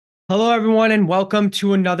Hello, everyone, and welcome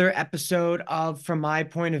to another episode of From My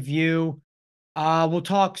Point of View. We'll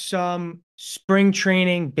talk some spring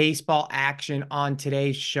training baseball action on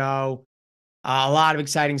today's show. A lot of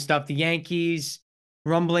exciting stuff. The Yankees,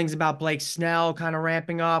 rumblings about Blake Snell kind of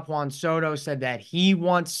ramping up. Juan Soto said that he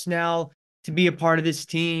wants Snell to be a part of this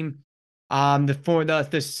team.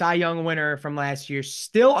 The Cy Young winner from last year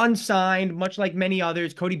still unsigned, much like many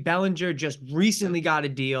others. Cody Bellinger just recently got a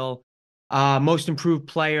deal. Most improved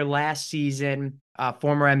player last season,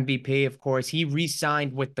 former MVP, of course. He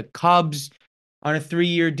re-signed with the Cubs on a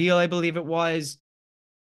 3-year deal, I believe it was.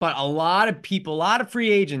 But a lot of people, a lot of free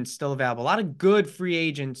agents still available, a lot of good free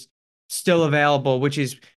agents still available, which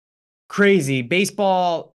is crazy.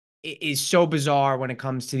 Baseball is so bizarre when it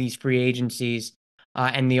comes to these free agencies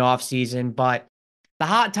and the offseason. But the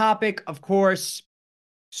hot topic, of course,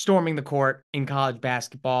 storming the court in college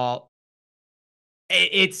basketball.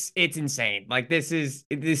 It's insane. Like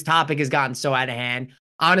this topic has gotten so out of hand.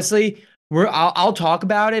 Honestly, I'll talk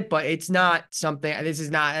about it, but it's not something. That's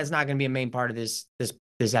not going to be a main part of this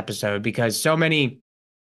episode because so many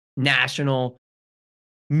national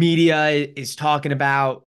media is talking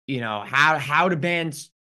about how to ban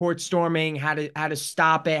court storming, how to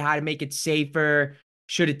stop it, how to make it safer.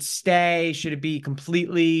 Should it stay? Should it be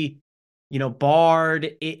completely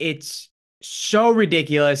barred? It's so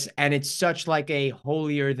ridiculous, and it's such like a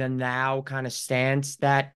holier than thou kind of stance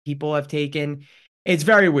that people have taken. It's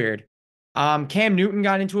very weird. Cam Newton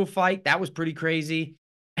got into a fight that was pretty crazy,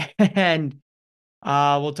 and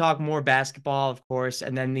we'll talk more basketball, of course,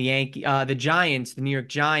 and then the Giants, the New York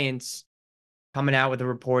Giants, coming out with a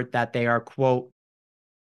report that they are quote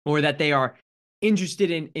or that they are interested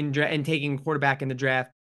in taking a quarterback in the draft,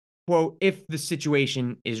 quote, if the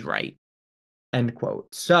situation is right, end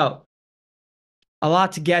quote. So a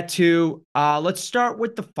lot to get to. Let's start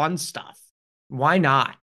with the fun stuff. Why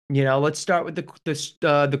not? Let's start with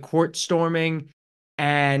the court storming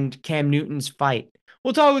and Cam Newton's fight.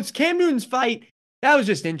 We'll talk with Cam Newton's fight. That was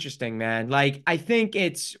just interesting, man. Like I think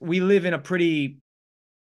we live in a pretty.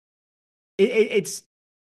 It's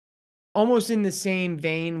almost in the same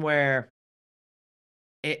vein where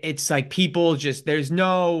it's like people just there's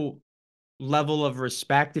no level of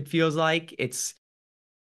respect. It feels like it's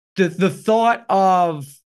the thought of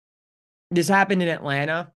this happened in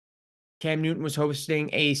Atlanta. Cam Newton was hosting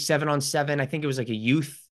a 7-on-7. I think it was like a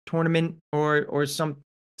youth tournament or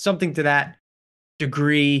something to that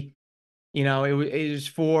degree. It was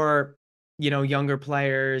for younger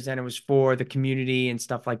players, and it was for the community and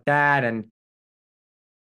stuff like that. And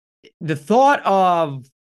the thought of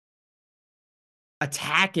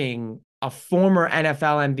attacking a former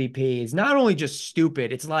NFL MVP is not only just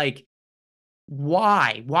stupid, it's like,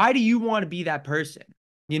 why? Why do you want to be that person?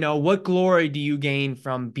 What glory do you gain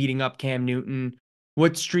from beating up Cam Newton?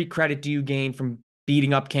 What street credit do you gain from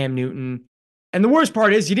beating up Cam Newton? And the worst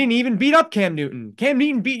part is you didn't even beat up Cam Newton. Cam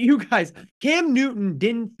Newton beat you guys. Cam Newton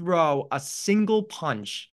didn't throw a single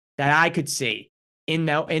punch that I could see in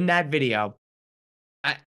that video.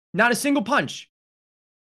 Not a single punch.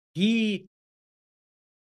 He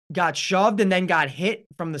got shoved and then got hit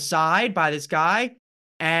from the side by this guy.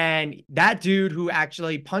 And that dude who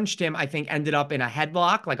actually punched him, I think, ended up in a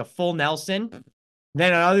headlock, like a full Nelson.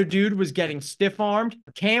 Then another dude was getting stiff armed.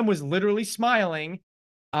 Cam was literally smiling.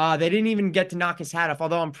 They didn't even get to knock his hat off,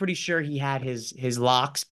 although I'm pretty sure he had his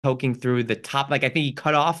locks poking through the top. Like I think he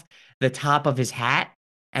cut off the top of his hat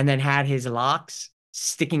and then had his locks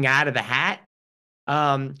sticking out of the hat.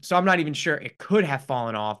 So I'm not even sure it could have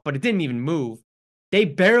fallen off, but it didn't even move. They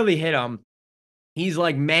barely hit him. He's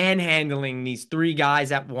like manhandling these three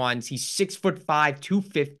guys at once. He's 6'5",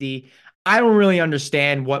 250. I don't really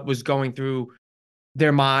understand what was going through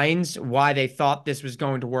their minds, why they thought this was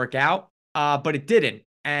going to work out. But it didn't.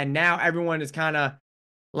 And now everyone is kind of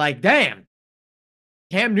like, damn,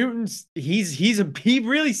 Cam Newton's he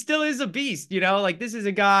really still is a beast, Like this is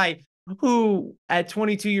a guy who at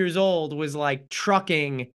 22 years old was like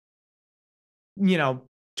trucking, you know,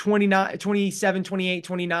 29, 27, 28,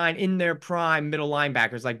 29 in their prime middle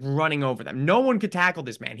linebackers, like running over them. No one could tackle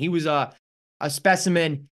this man. He was a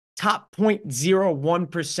specimen, top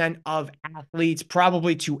 0.01% of athletes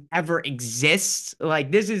probably to ever exist. Like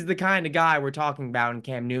this is the kind of guy we're talking about in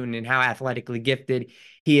Cam Newton and how athletically gifted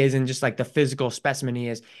he is and just like the physical specimen he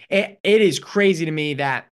is. It is crazy to me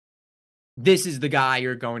that this is the guy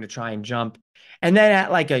you're going to try and jump. And then at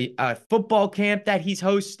like a football camp that he's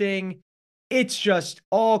hosting, it's just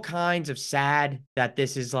all kinds of sad that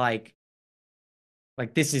this is like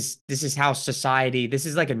this is how society, this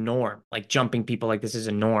is like a norm, like jumping people like this is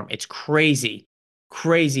a norm. It's crazy,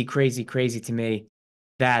 crazy, crazy, crazy to me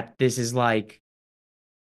that this is like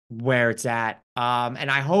where it's at.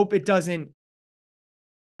 And I hope it doesn't,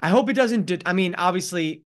 I mean,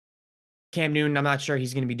 obviously Cam Newton, I'm not sure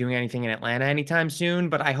he's going to be doing anything in Atlanta anytime soon,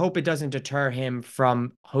 but I hope it doesn't deter him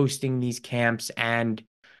from hosting these camps and,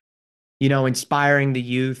 inspiring the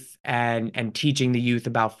youth and teaching the youth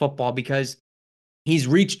about football because he's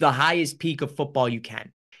reached the highest peak of football you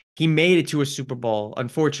can. He made it to a Super Bowl.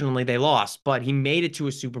 Unfortunately, they lost, but he made it to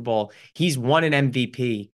a Super Bowl. He's won an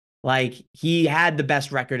MVP. Like he had the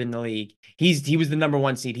best record in the league. He was the number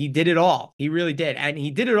one seed. He did it all. He really did. And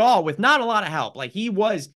he did it all with not a lot of help. Like he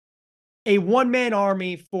was a one-man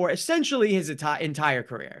army for essentially his entire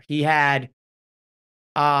career. He had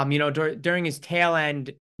during his tail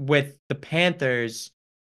end with the Panthers,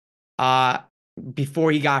 uh,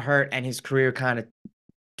 before he got hurt and his career kind of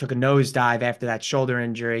took a nosedive after that shoulder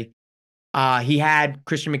injury. He had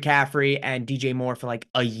Christian McCaffrey and DJ Moore for like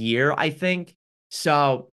a year, I think.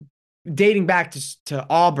 So dating back to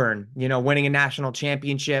Auburn, winning a national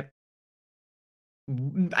championship,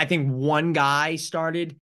 I think one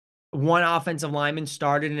offensive lineman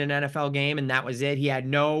started in an NFL game, and that was it. He had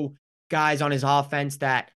no guys on his offense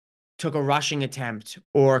that took a rushing attempt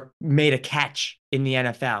or made a catch in the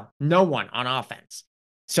NFL. No one on offense.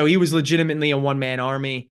 So he was legitimately a one-man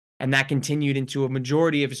army, and that continued into a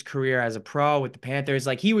majority of his career as a pro with the Panthers.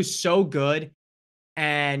 Like he was so good,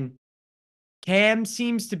 and Cam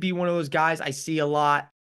seems to be one of those guys I see a lot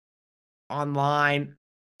online,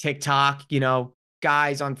 TikTok,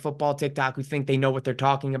 guys on football TikTok who think they know what they're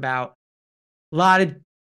talking about. A lot of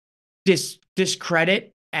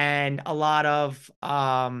discredit and a lot of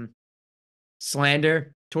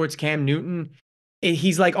slander towards Cam Newton.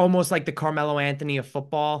 He's like almost like the Carmelo Anthony of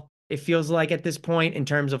football. It feels like at this point in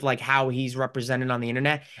terms of like how he's represented on the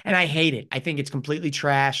internet. And I hate it. I think it's completely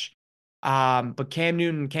trash. But Cam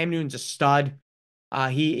Newton's a stud.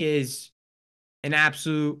 He is an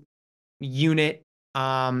absolute unit.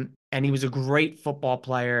 And he was a great football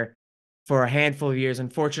player for a handful of years.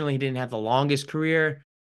 Unfortunately, he didn't have the longest career.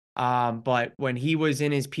 But when he was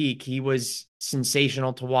in his peak, he was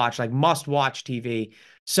sensational to watch, like must watch TV.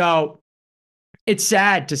 So it's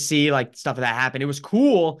sad to see like stuff like that happen. It was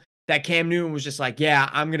cool that Cam Newton was just like, yeah,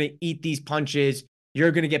 I'm going to eat these punches.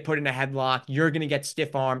 You're going to get put in a headlock. You're going to get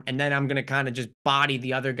stiff arm. And then I'm going to kind of just body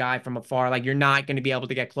the other guy from afar. Like you're not going to be able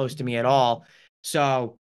to get close to me at all.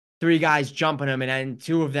 So three guys jumping him and then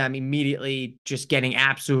two of them immediately just getting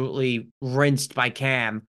absolutely rinsed by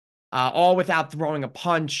Cam, all without throwing a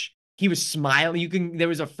punch. He was smiling. There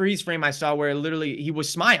was a freeze frame I saw where literally he was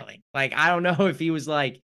smiling. Like, I don't know if he was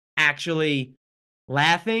like actually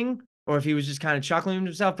laughing or if he was just kind of chuckling to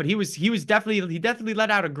himself, but he definitely let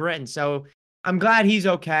out a grin. So I'm glad he's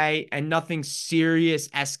okay and nothing serious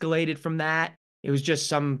escalated from that. It was just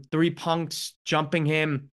some three punks jumping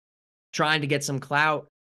him, trying to get some clout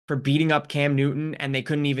for beating up Cam Newton, and they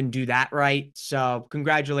couldn't even do that right. So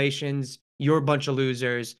congratulations. You're a bunch of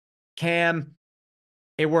losers. Cam,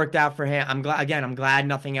 it worked out for him. I'm glad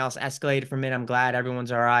nothing else escalated from it. I'm glad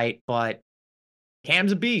everyone's all right, but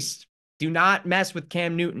Cam's a beast. Do not mess with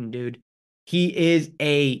Cam Newton, dude. He is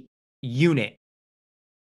a unit.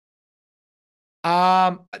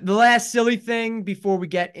 The last silly thing before we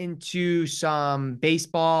get into some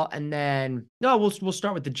baseball, and then no, we'll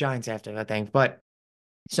start with the Giants after, I think. But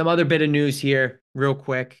some other bit of news here, real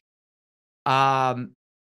quick.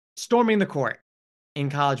 Storming the court in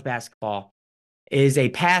college basketball is a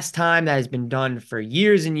pastime that has been done for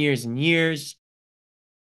years and years and years.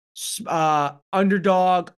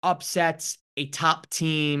 Underdog upsets a top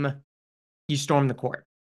team, you storm the court.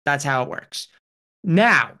 That's how it works.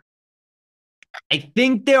 Now, I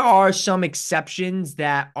think there are some exceptions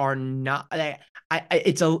that are not.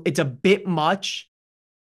 It's a bit much.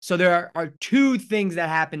 So there are two things that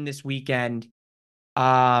happened this weekend,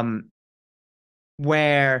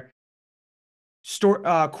 where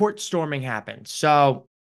court storming happened. So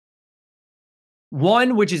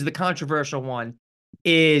one, which is the controversial one,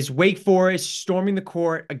 is Wake Forest storming the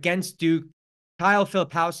court against Duke. Kyle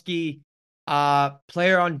Filipowski,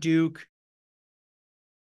 player on Duke.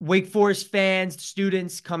 Wake Forest fans,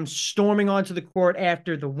 students come storming onto the court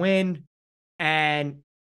after the win, and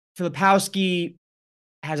Filipowski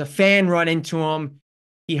has a fan run into him.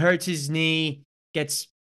 He hurts his knee, gets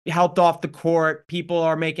helped off the court. People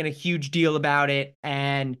are making a huge deal about it,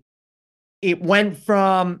 and it went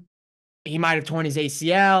from he might have torn his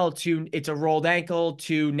ACL to it's a rolled ankle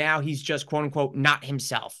to now he's just quote unquote not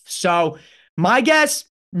himself. So my guess,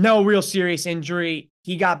 no real serious injury.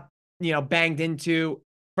 He got, banged into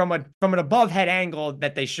from an above head angle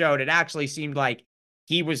that they showed. It actually seemed like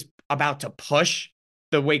he was about to push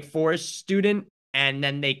the Wake Forest student and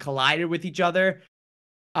then they collided with each other.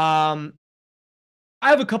 Um, I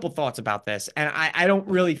have a couple thoughts about this, and I don't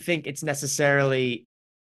really think it's necessarily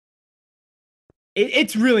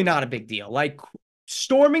it's really not a big deal. Like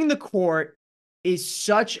storming the court is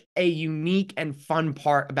such a unique and fun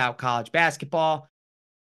part about college basketball.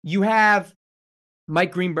 You have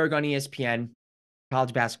Mike Greenberg on ESPN,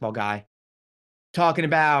 college basketball guy, talking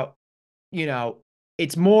about, you know,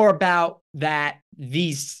 it's more about that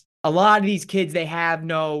a lot of these kids, they have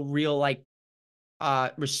no real like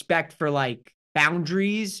respect for like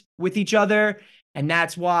boundaries with each other. And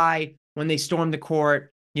that's why when they storm the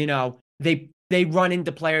court, they run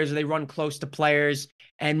into players or they run close to players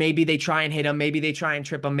and maybe they try and hit them, maybe they try and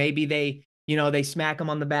trip them, maybe they smack them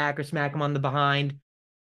on the back or smack them on the behind.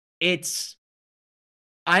 It's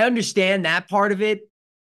I understand that part of it,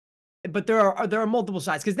 but there are multiple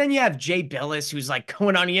sides because then you have Jay Billis who's like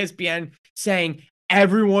going on ESPN saying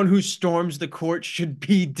everyone who storms the court should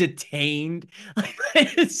be detained. Like,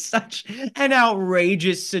 it's such an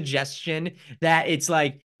outrageous suggestion that it's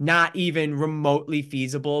like not even remotely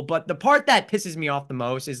feasible. But the part that pisses me off the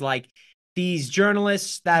most is like these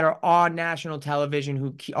journalists that are on national television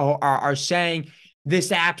who are saying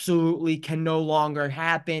this absolutely can no longer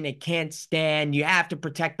happen. It can't stand. You have to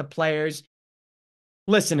protect the players.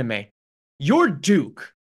 Listen to me. You're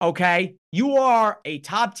Duke, okay? You are a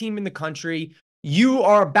top team in the country. You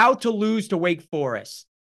are about to lose to Wake Forest.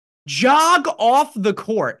 Jog off the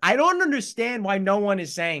court. I don't understand why no one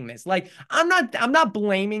is saying this. Like, I'm not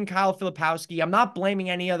blaming Kyle Filipowski. I'm not blaming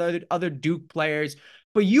any other Duke players,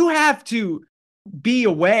 but you have to be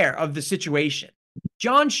aware of the situation.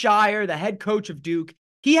 John Shire, the head coach of Duke,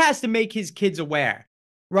 he has to make his kids aware,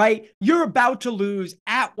 right? You're about to lose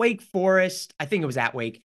at Wake Forest. I think it was at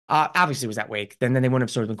Wake. Obviously, it was at Wake. Then they wouldn't have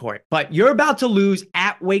stormed the court. But you're about to lose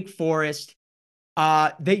at Wake Forest.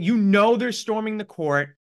 That they're storming the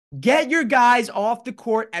court. Get your guys off the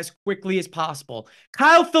court as quickly as possible.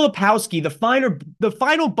 Kyle Filipowski, the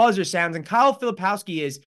final buzzer sounds, and Kyle Filipowski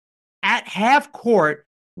is at half court,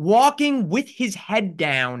 walking with his head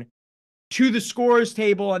down to the scorer's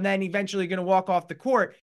table, and then eventually going to walk off the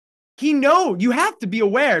court. You have to be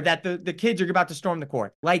aware that the kids are about to storm the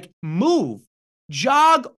court. Like, move.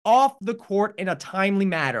 Jog off the court in a timely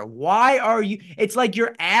manner. Why are you? It's like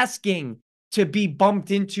you're asking to be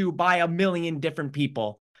bumped into by a million different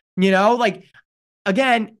people. Like,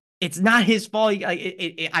 again, it's not his fault.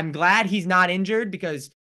 I'm glad he's not injured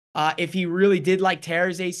because if he really did like tear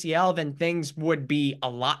his ACL, then things would be a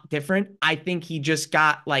lot different. I think he just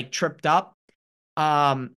got like tripped up.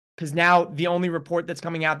 Because now the only report that's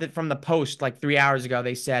coming out that from the Post like 3 hours ago,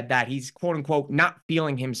 they said that he's quote unquote not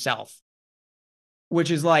feeling himself,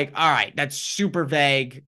 which is like, all right, that's super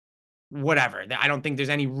vague. Whatever. I don't think there's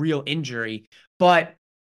any real injury, but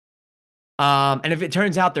and if it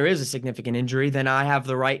turns out there is a significant injury, then I have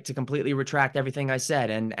the right to completely retract everything I said,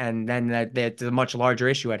 and then that's a much larger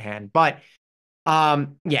issue at hand. But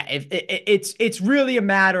yeah, it's really a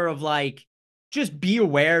matter of like just be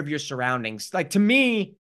aware of your surroundings. Like to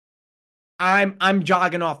me, I'm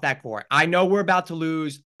jogging off that court. I know we're about to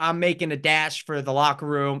lose. I'm making a dash for the locker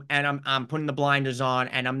room and I'm putting the blinders on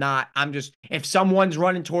and I'm just if someone's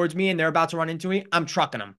running towards me and they're about to run into me, I'm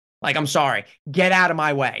trucking them. Like, I'm sorry. Get out of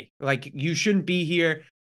my way. Like, you shouldn't be here.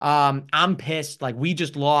 I'm pissed. Like, we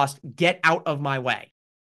just lost. Get out of my way.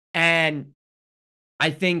 And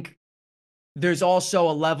I think there's also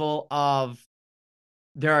a level of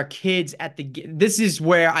there are kids this is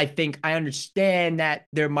where I think I understand that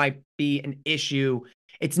there might be an issue.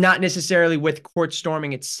 It's not necessarily with court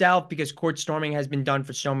storming itself because court storming has been done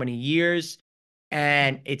for so many years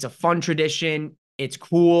and it's a fun tradition. It's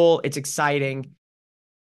cool. It's exciting.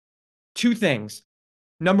 Two things.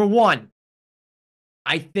 Number one,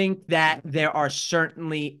 I think that there are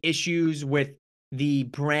certainly issues with the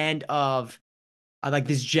brand of like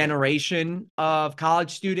this generation of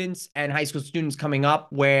college students and high school students coming up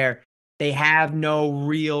where they have no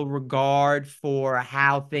real regard for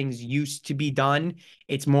how things used to be done.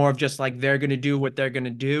 It's more of just like they're going to do what they're going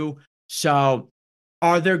to do. So,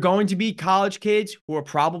 are there going to be college kids who are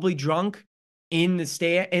probably drunk in the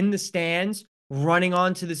stands, running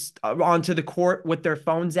onto the court with their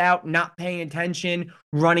phones out, not paying attention,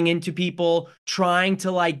 running into people, trying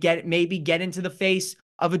to like get into the face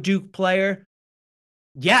of a Duke player?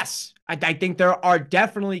 Yes, I think there are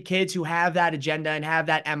definitely kids who have that agenda and have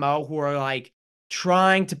that MO who are like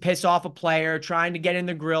trying to piss off a player, trying to get in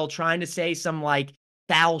the grill, trying to say some like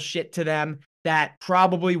foul shit to them that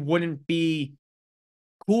probably wouldn't be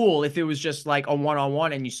cool if it was just like a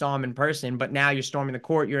one-on-one and you saw them in person. But now you're storming the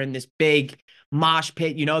court, you're in this big mosh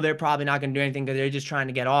pit. They're probably not going to do anything because they're just trying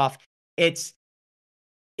to get off. It's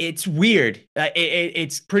it's weird.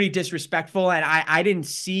 It's pretty disrespectful. And I didn't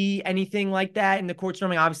see anything like that in the court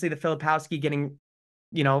storming. Obviously, the Filipowski getting,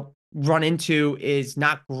 run into is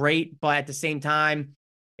not great. But at the same time,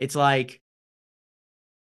 it's like,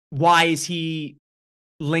 why is he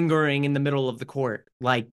lingering in the middle of the court?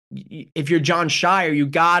 Like, if you're John Shire, you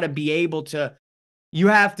got to be able to, you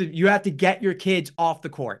have to get your kids off the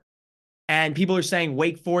court. And people are saying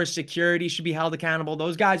Wake Forest security should be held accountable.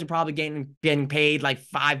 Those guys are probably getting paid like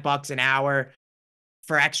 $5 an hour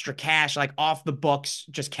for extra cash, like off the books,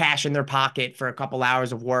 just cash in their pocket for a couple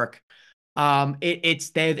hours of work.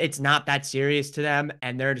 It's not that serious to them,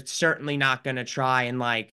 and they're certainly not going to try and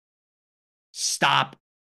like stop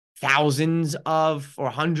thousands of, or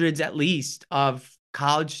hundreds at least, of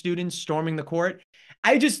college students storming the court.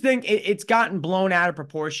 I just think it's gotten blown out of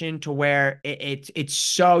proportion to where it's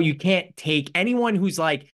so, you can't take anyone who's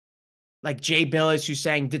like Jay Billis, who's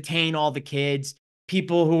saying detain all the kids,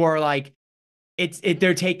 people who are like,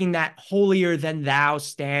 they're taking that holier than thou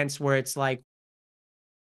stance where it's like,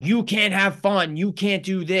 you can't have fun, you can't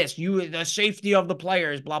do this, the safety of the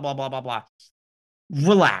players, blah, blah, blah, blah, blah.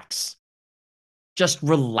 Relax. Just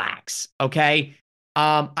relax, okay?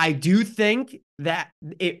 I do think that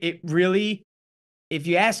it really, if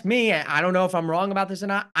you ask me, I don't know if I'm wrong about this or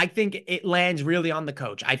not, I think it lands really on the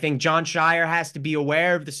coach. I think John Shire has to be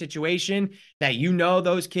aware of the situation, that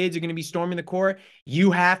those kids are going to be storming the court.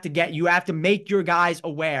 You have to make your guys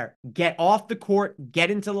aware. Get off the court, get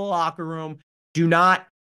into the locker room. Do not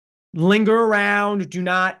linger around. Do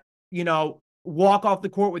not, walk off the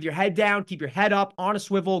court with your head down. Keep your head up on a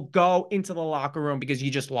swivel. Go into the locker room because you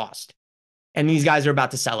just lost. And these guys are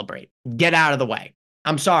about to celebrate. Get out of the way.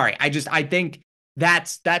 I'm sorry. I think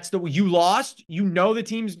that's you lost. The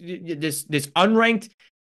team's this unranked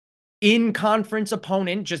in conference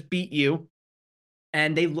opponent just beat you,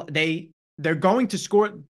 and they're going to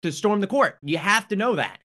storm the court. You have to know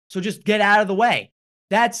that. So just get out of the way.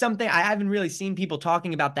 That's something I haven't really seen people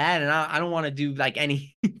talking about that, and I don't want to do like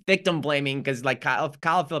any victim blaming, because like Kyle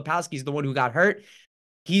Filipowski is the one who got hurt.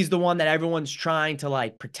 He's the one that everyone's trying to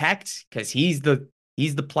like protect because he's the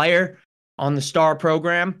player on the star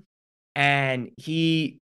program, and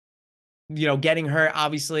he, getting hurt.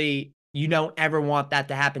 Obviously, you don't ever want that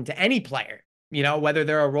to happen to any player. Whether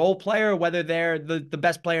they're a role player or whether they're the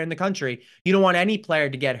best player in the country, you don't want any player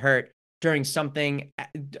to get hurt during something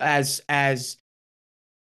as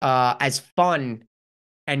fun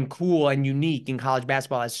and cool and unique in college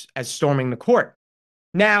basketball as storming the court.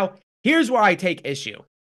 Now, here's where I take issue.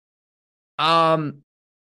 Number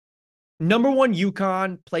 1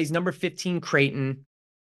 UConn plays number 15 Creighton.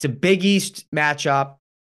 It's a Big East matchup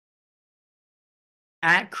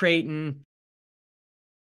at Creighton.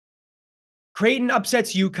 Creighton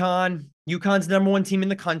upsets UConn. UConn's the number 1 team in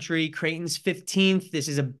the country. Creighton's 15th. This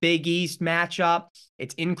is a Big East matchup.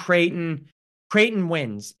 It's in Creighton. Creighton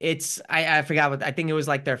wins. I forgot I think it was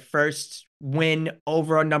like their first win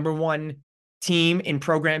over a number 1 team in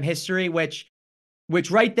program history, which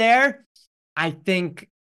right there, I think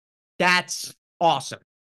that's awesome.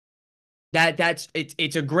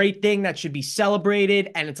 It's a great thing that should be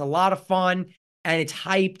celebrated, and it's a lot of fun, and it's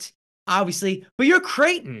hyped, obviously. But you're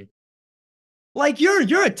Creighton. Like you're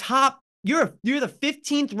the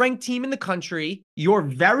 15th ranked team in the country. You're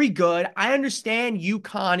very good. I understand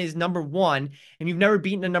UConn is number 1 and you've never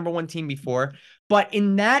beaten a number 1 team before. But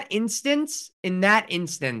in that instance,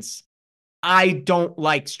 I don't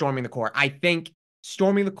like storming the court. I think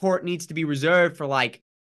storming the court needs to be reserved for like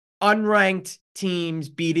unranked teams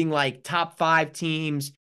beating like top 5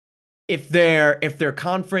 teams. If they're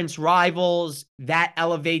conference rivals, that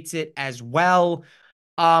elevates it as well.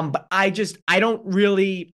 But I don't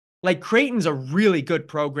really like, Creighton's a really good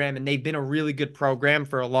program, and they've been a really good program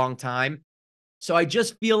for a long time. So I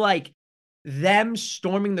just feel like them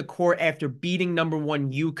storming the court after beating number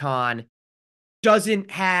 1 UConn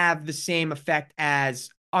doesn't have the same effect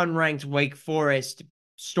as unranked Wake Forest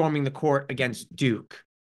storming the court against Duke.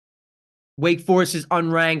 Wake Forest is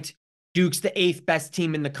unranked. Duke's the 8th best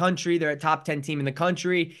team in the country. They're a top 10 team in the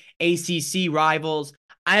country. ACC rivals.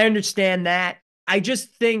 I understand that. I just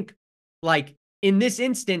think, like, in this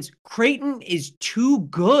instance, Creighton is too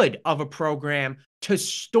good of a program to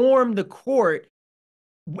storm the court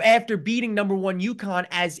after beating number 1 UConn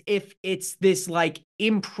as if it's this like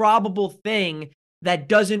improbable thing that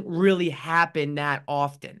doesn't really happen that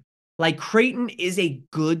often. Like, Creighton is a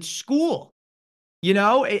good school.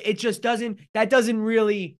 It just doesn't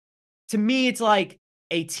really, to me, it's like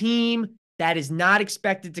a team that is not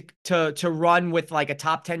expected to run with like a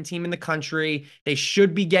top 10 team in the country. They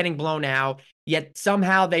should be getting blown out, yet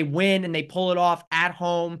somehow they win and they pull it off at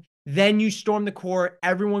home Then you storm the court.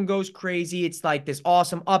 Everyone goes crazy. It's like this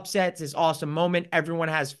awesome upsets, this awesome moment. Everyone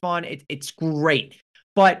has fun. It's great.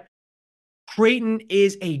 But Creighton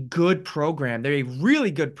is a good program. They're a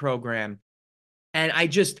really good program. And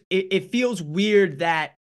it feels weird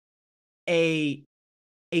that a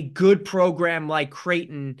good program like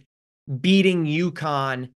Creighton beating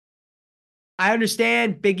UConn. I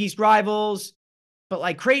understand Big East rivals, but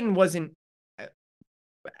like Creighton's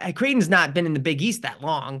not been in the Big East that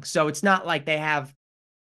long, so it's not like they have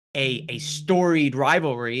a storied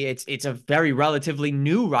rivalry. It's a very relatively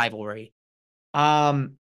new rivalry.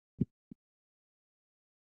 Um,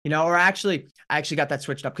 or I actually got that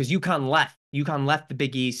switched up because UConn left. UConn left the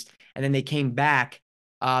Big East and then they came back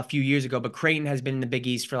a few years ago. But Creighton has been in the Big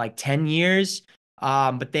East for like 10 years.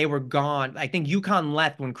 But they were gone. I think UConn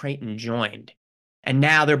left when Creighton joined. And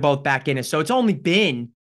now they're both back in it. So they've only been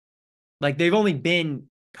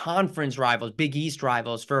conference rivals, Big East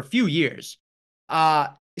rivals for a few years.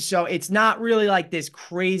 So it's not really like this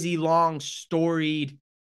crazy long storied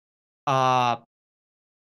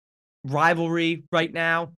rivalry right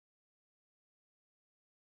now.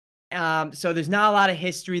 So there's not a lot of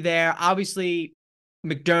history there. Obviously,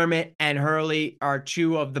 McDermott and Hurley are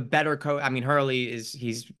two of the better I mean, Hurley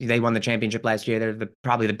they won the championship last year. They're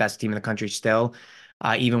probably the best team in the country still,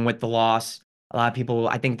 even with the loss. A lot of people,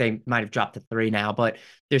 I think they might have dropped to 3 now, but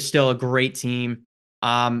they're still a great team.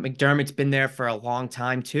 McDermott's been there for a long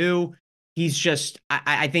time too. He's just,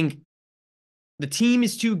 I think the team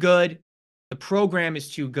is too good. The program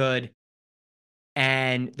is too good.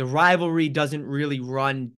 And the rivalry doesn't really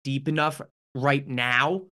run deep enough right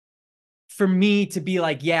now for me to be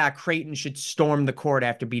like, yeah, Creighton should storm the court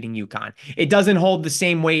after beating UConn. It doesn't hold the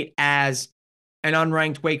same weight as an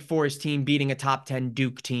unranked Wake Forest team beating a top 10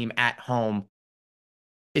 Duke team at home.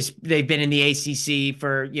 They've been in the ACC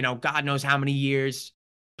for, God knows how many years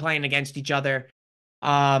playing against each other.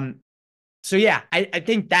 So yeah, I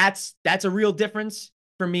think that's a real difference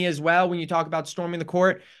for me as well when you talk about storming the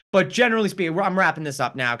court. But generally speaking, I'm wrapping this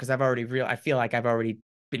up now because I feel like I've already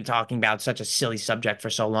been talking about such a silly subject for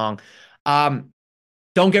so long. Don't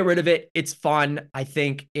get rid of it. It's fun. I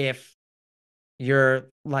think if you're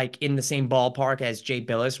like in the same ballpark as Jay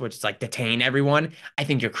Billis, which is like detain everyone, I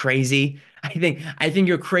think you're crazy. I think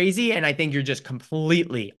you're crazy, and I think you're just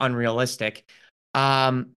completely unrealistic.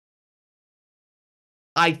 I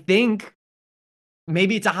think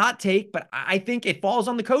maybe it's a hot take, but I think it falls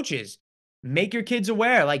on the coaches. Make your kids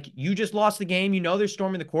aware. Like, you just lost the game. They're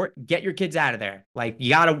storming the court. Get your kids out of there. Like,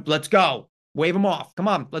 let's go. Wave them off. Come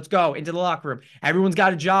on, let's go into the locker room. Everyone's got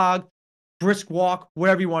to jog, brisk walk,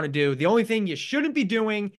 whatever you want to do. The only thing you shouldn't be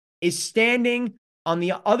doing is standing on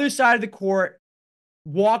the other side of the court,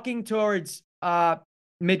 walking towards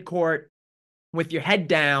midcourt with your head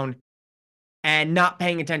down and not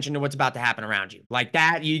paying attention to what's about to happen around you. Like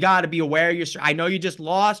that, you got to be aware. I know you just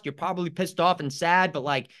lost. You're probably pissed off and sad, but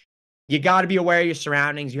like, you got to be aware of your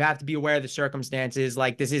surroundings. You have to be aware of the circumstances.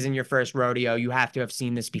 Like, this isn't your first rodeo. You have to have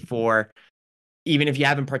seen this before. Even if you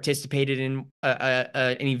haven't participated in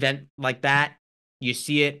an event like that, you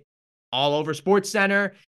see it all over Sports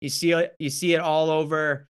Center. You see it all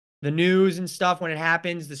over the news and stuff when it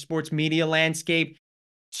happens, the sports media landscape.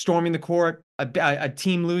 Storming the court, a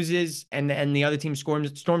team loses and the other team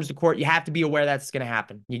storms the court. You have to be aware that's going to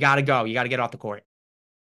happen. You got to go. You got to get off the court.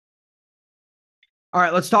 All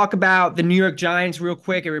right, let's talk about the New York Giants real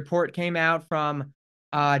quick. A report came out from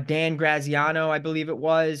Dan Graziano, I believe it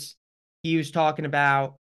was. He was talking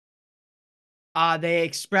about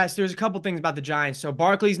there's a couple things about the Giants. So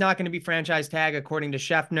Barkley's not going to be franchise tag according to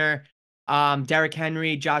Scheffner. Derrick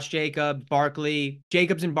Henry, Josh Jacobs, Barkley,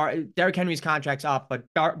 Derrick Henry's contract's up, but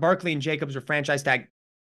Barkley and Jacobs were franchise tag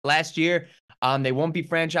last year. They won't be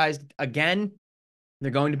franchised again.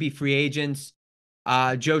 They're going to be free agents.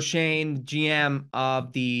 Joe Shane, GM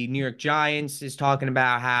of the New York Giants, is talking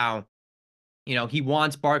about how, he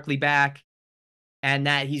wants Barkley back and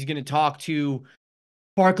that he's going to talk to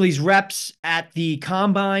Barkley's reps at the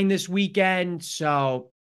combine this weekend.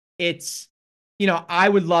 So it's, I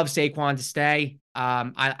would love Saquon to stay.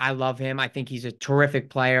 I love him. I think he's a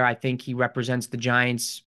terrific player. I think he represents the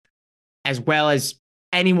Giants as well as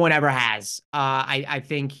anyone ever has. I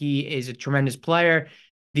think he is a tremendous player.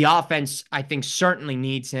 The offense, I think, certainly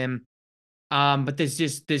needs him. But there's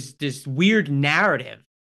just this weird narrative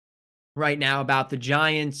right now about the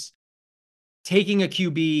Giants taking a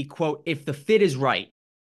QB, quote, if the fit is right,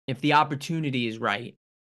 if the opportunity is right.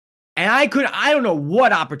 And I don't know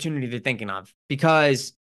what opportunity they're thinking of,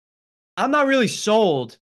 because I'm not really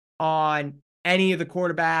sold on any of the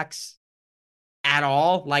quarterbacks at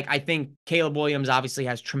all. Like, I think Caleb Williams obviously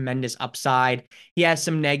has tremendous upside. He has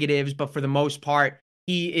some negatives, but for the most part,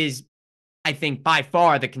 he is, I think, by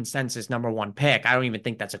far the consensus number one pick. I don't even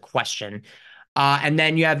think that's a question. And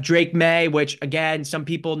then you have Drake May, which, again, some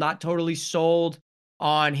people not totally sold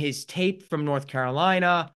on his tape from North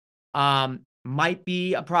Carolina. Might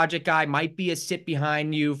be a project guy, might be a sit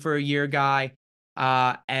behind you for a year guy.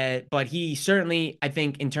 But he certainly, I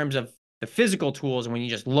think, in terms of the physical tools, and when you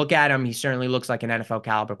just look at him, he certainly looks like an NFL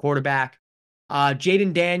caliber quarterback.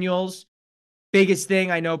 Jaden Daniels, biggest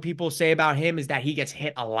thing I know people say about him is that he gets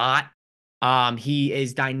hit a lot. He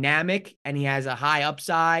is dynamic and he has a high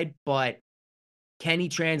upside, but can he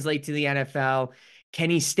translate to the NFL?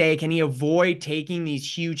 Can he stay? Can he avoid taking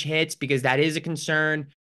these huge hits? Because that is a concern.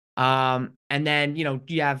 And then,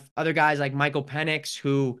 you have other guys like Michael Penix,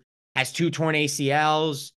 who has 2 torn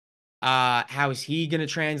ACLs. How is he going to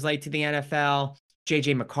translate to the NFL?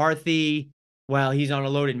 JJ McCarthy, well, he's on a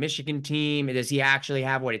loaded Michigan team. Does he actually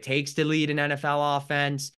have what it takes to lead an NFL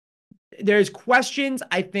offense? There's questions,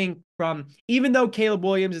 I think, from, even though Caleb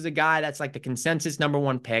Williams is a guy that's like the consensus number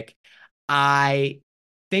one pick, I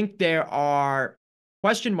think there are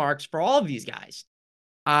question marks for all of these guys.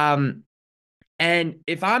 And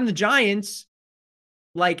if I'm the Giants,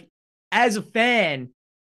 like, as a fan,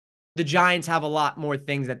 the Giants have a lot more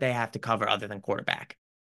things that they have to cover other than quarterback.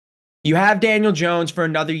 You have Daniel Jones for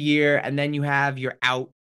another year, and then you have your out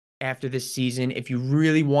after this season if you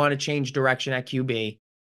really want to change direction at QB.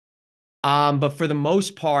 But for the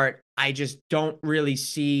most part, I just don't really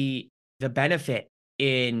see the benefit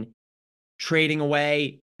in trading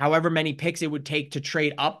away however many picks it would take to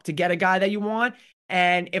trade up to get a guy that you want.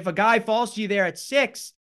 And if a guy falls to you there at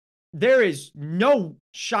 6, there is no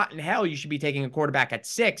shot in hell you should be taking a quarterback at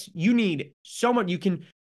 6. You need someone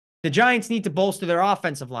the Giants need to bolster their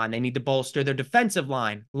offensive line. They need to bolster their defensive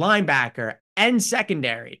line, linebacker, and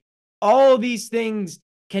secondary. All these things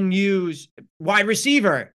can use wide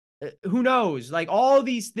receiver. Who knows? Like, all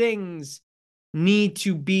these things need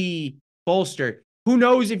to be bolstered. Who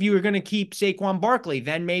knows if you were going to keep Saquon Barkley?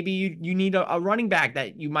 Then maybe you need a running back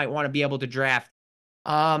that you might want to be able to draft.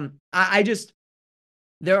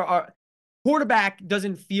 Quarterback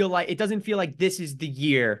doesn't feel like this is the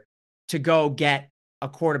year to go get a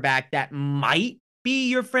quarterback that might be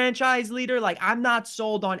your franchise leader. Like, I'm not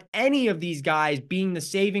sold on any of these guys being the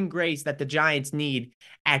saving grace that the Giants need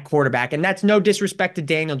at quarterback. And that's no disrespect to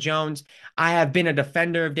Daniel Jones. I have been a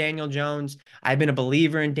defender of Daniel Jones. I've been a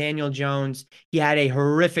believer in Daniel Jones. He had a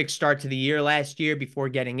horrific start to the year last year before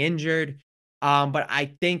getting injured. But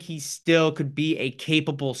I think he still could be a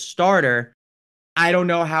capable starter. I don't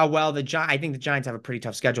know how well I think the Giants have a pretty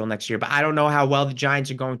tough schedule next year, but I don't know how well the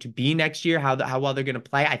Giants are going to be next year, how well they're going to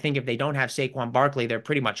play. I think if they don't have Saquon Barkley, they're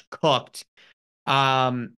pretty much cooked.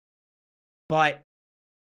 But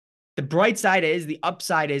the bright side is, the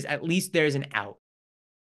upside is, at least there's an out.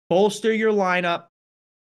 Bolster your lineup,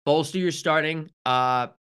 bolster your starting,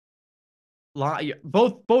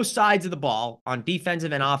 both sides of the ball on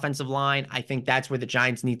defensive and offensive line. I think that's where the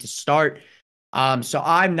Giants need to start. So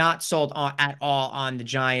I'm not sold at all on the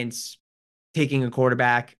Giants taking a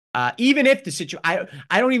quarterback. Even if the situation,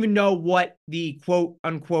 I don't even know what the quote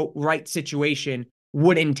unquote right situation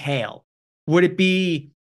would entail. Would it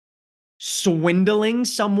be swindling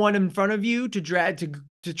someone in front of you to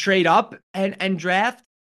trade up and draft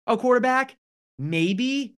a quarterback?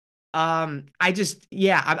 Maybe. I'm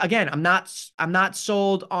not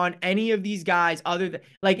sold on any of these guys other than,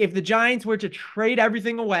 like, if the Giants were to trade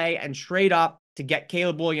everything away and trade up to get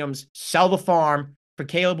Caleb Williams, sell the farm for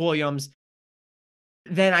Caleb Williams,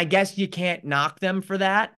 then I guess you can't knock them for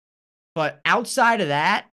that. But outside of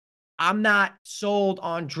that, I'm not sold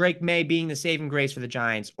on Drake May being the saving grace for the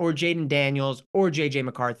Giants, or Jaden Daniels, or JJ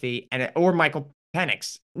McCarthy, or Michael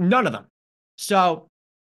Penix. None of them. So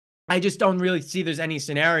I just don't really see there's any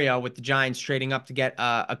scenario with the Giants trading up to get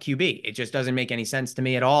a QB. It just doesn't make any sense to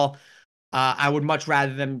me at all. I would much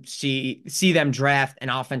rather them see them draft an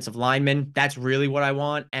offensive lineman. That's really what I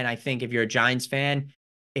want. And I think if you're a Giants fan,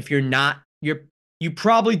 if you're not, you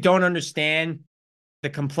probably don't understand the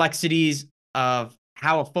complexities of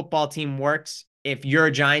how a football team works. If you're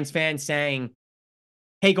a Giants fan saying,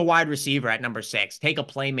 take a wide receiver at number 6, take a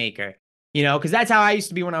playmaker, because that's how I used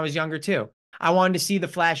to be when I was younger too. I wanted to see the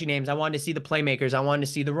flashy names. I wanted to see the playmakers. I wanted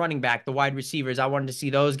to see the running back, the wide receivers. I wanted to see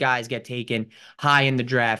those guys get taken high in the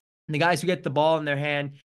draft. And the guys who get the ball in their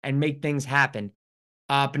hand and make things happen.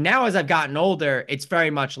 But now, as I've gotten older, it's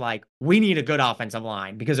very much like, we need a good offensive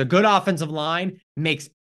line, because a good offensive line makes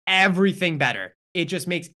everything better. It just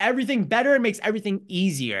makes everything better and makes everything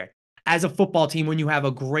easier as a football team when you have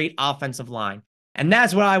a great offensive line. And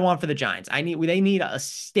that's what I want for the Giants. They need a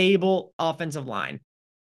stable offensive line.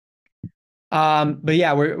 But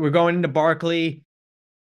yeah, we're going into Barkley.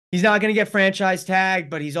 He's not going to get franchise tagged,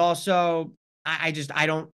 but he's also I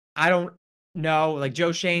don't know. Like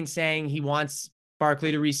Joe Shane saying he wants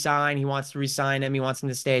Barkley to resign, he wants to resign him, he wants him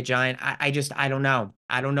to stay a Giant. I don't know.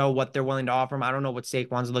 I don't know what they're willing to offer him. I don't know what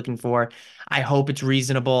Saquon's looking for. I hope it's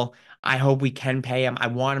reasonable. I hope we can pay him. I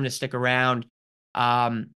want him to stick around,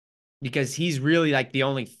 um, because he's really like the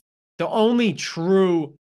only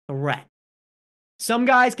true threat. Some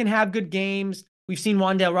guys can have good games. We've seen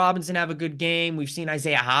Wan'Dale Robinson have a good game. We've seen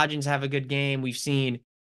Isaiah Hodgins have a good game. We've seen,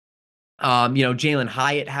 Jalen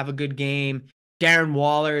Hyatt have a good game. Darren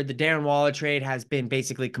Waller, the Darren Waller trade has been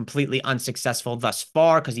basically completely unsuccessful thus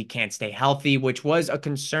far because he can't stay healthy, which was a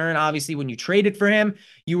concern. Obviously, when you traded for him,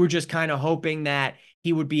 you were just kind of hoping that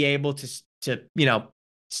he would be able to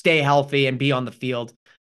stay healthy and be on the field,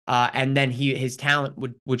 and then his talent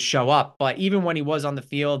would show up. But even when he was on the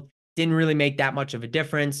field, didn't really make that much of a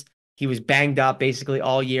difference. He was banged up basically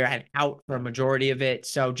all year and out for a majority of it.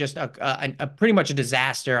 So just a pretty much a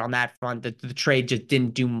disaster on that front. The trade just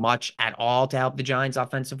didn't do much at all to help the Giants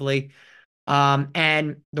offensively.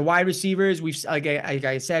 And the wide receivers, like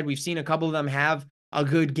I said, we've seen a couple of them have a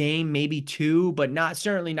good game, maybe two, but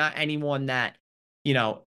certainly not anyone that, you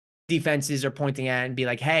know, defenses are pointing at and be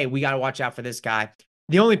like, hey, we got to watch out for this guy.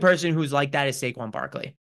 The only person who's like that is Saquon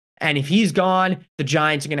Barkley. And if he's gone, the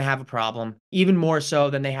Giants are going to have a problem, even more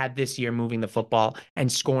so than they had this year moving the football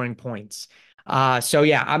and scoring points. So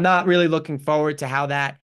yeah, I'm not really looking forward to how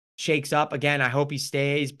that shakes up. Again, I hope he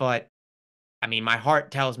stays, but I mean, my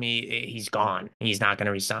heart tells me he's gone. He's not going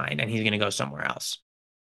to resign and he's going to go somewhere else.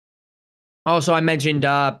 Also, I mentioned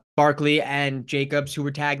Barkley and Jacobs, who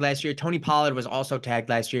were tagged last year. Tony Pollard was also tagged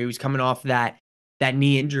last year. He was coming off that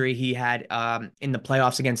knee injury he had in the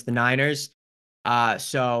playoffs against the Niners.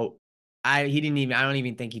 So I don't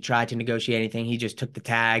even think he tried to negotiate anything. He just took the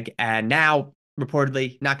tag, and now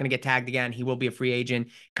reportedly not going to get tagged again. He will be a free agent.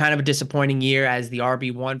 Kind of a disappointing year as the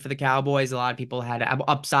RB1 for the Cowboys. A lot of people had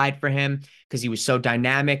upside for him because he was so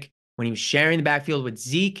dynamic when he was sharing the backfield with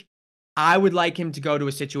Zeke. I would like him to go to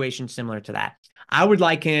a situation similar to that. I would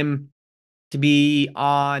like him to be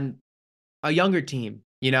on a younger team,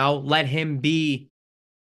 let him be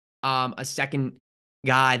a second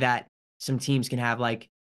guy that some teams can have, like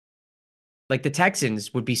the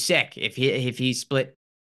Texans would be sick if he split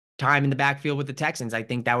time in the backfield with the Texans. I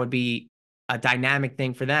think that would be a dynamic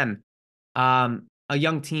thing for them. A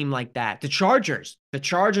young team like that. The Chargers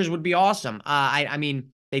would be awesome. I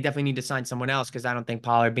mean, they definitely need to sign someone else because I don't think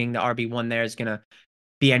Pollard being the RB1 there is gonna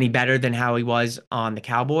be any better than how he was on the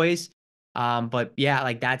Cowboys. But yeah,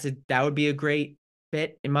 like that would be a great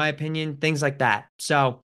fit in my opinion. Things like that.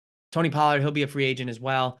 So Tony Pollard, he'll be a free agent as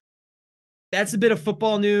well. That's a bit of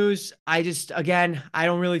football news. Again, I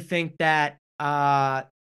don't really think that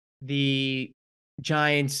the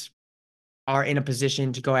Giants are in a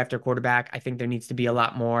position to go after a quarterback. I think there needs to be a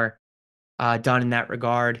lot more done in that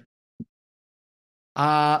regard.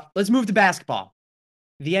 Let's move to basketball.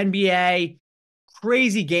 The NBA,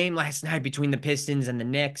 crazy game last night between the Pistons and the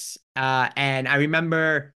Knicks. And I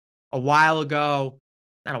remember a while ago,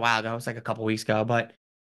 not a while ago, it was like a couple weeks ago, but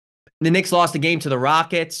the Knicks lost the game to the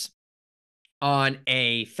Rockets on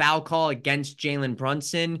a foul call against Jalen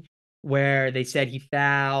Brunson, where they said he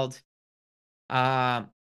fouled. I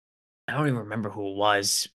don't even remember who it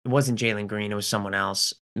was. It wasn't Jalen Green. It was someone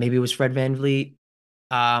else. Maybe it was Fred VanVleet.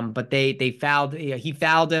 But they fouled. He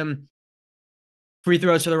fouled him. Free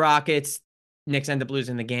throws for the Rockets. Knicks end up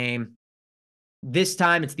losing the game. This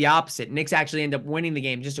time it's the opposite. Knicks actually end up winning the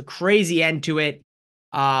game. Just a crazy end to it.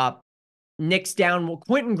 Knicks down. Well,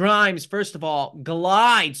 Quentin Grimes, first of all,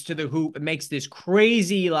 glides to the hoop and makes this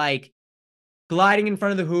crazy, like, gliding in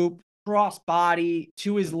front of the hoop, cross body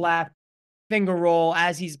to his left, finger roll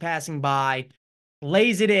as he's passing by,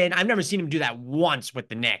 lays it in. I've never seen him do that once with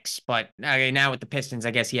the Knicks, but now with the Pistons,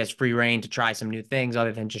 I guess he has free reign to try some new things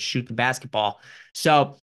other than just shoot the basketball.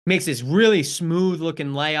 So makes this really smooth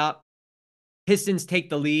looking layup. Pistons take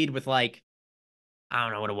the lead with I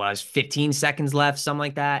don't know what it was, 15 seconds left, something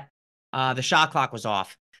like that. The shot clock was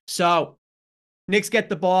off. So Knicks get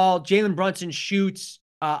the ball. Jalen Brunson shoots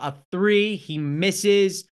a three. He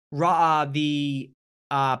misses. The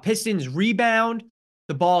Pistons rebound.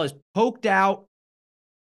 The ball is poked out.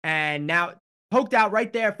 And now poked out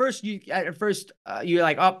right there. At first, you're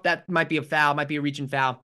like, oh, that might be a foul, might be a reaching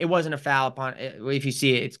foul. It wasn't a foul if you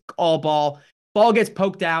see it. It's all ball. Ball gets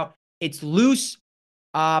poked out. It's loose.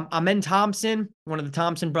 Amen Thompson, one of the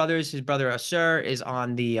Thompson brothers, his brother Asur, is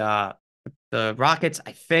on the Rockets.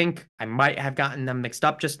 I think I might have gotten them mixed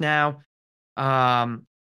up just now. Um,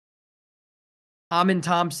 Amin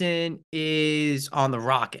Thompson is on the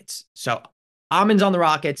Rockets. So Amin's on the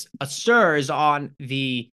Rockets. Asur is on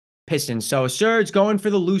the Pistons. So Asur's going for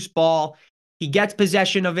the loose ball. He gets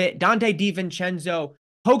possession of it. Dante DiVincenzo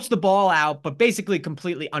pokes the ball out, but basically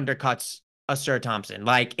completely undercuts Asur Thompson.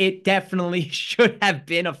 Like, it definitely should have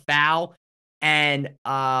been a foul. And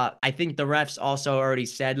I think the refs also already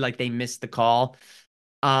said like they missed the call.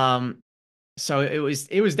 Um, so it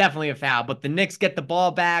was definitely a foul, but the Knicks get the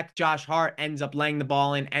ball back. Josh Hart ends up laying the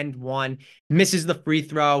ball in end one, misses the free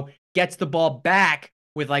throw, gets the ball back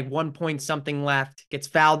with like 1 point something left, gets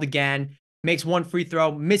fouled again, makes one free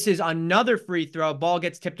throw, misses another free throw, ball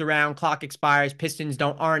gets tipped around, clock expires. Pistons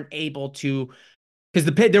aren't able to,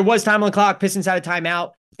 because there was time on the clock. Pistons had a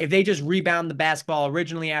timeout. If they just rebound the basketball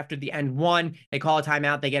originally after the end one, they call a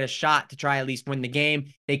timeout. They get a shot to try at least win the game.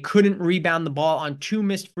 They couldn't rebound the ball on two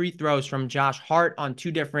missed free throws from Josh Hart on two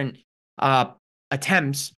different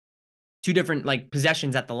attempts, two different like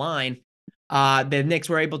possessions at the line. The Knicks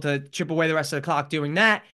were able to chip away the rest of the clock doing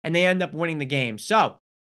that, and they end up winning the game. So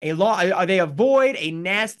they avoid a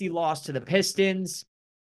nasty loss to the Pistons.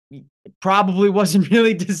 Probably wasn't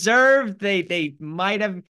really deserved. They might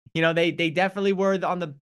have, they definitely were on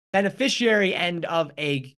the beneficiary end of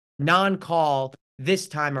a non-call this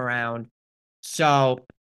time around. So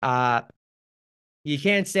you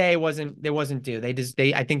can't say it wasn't due.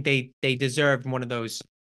 I think they deserved one of those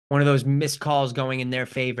missed calls going in their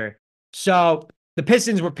favor. So the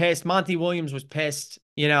Pistons were pissed. Monty Williams was pissed.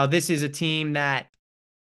 This is a team that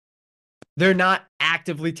they're not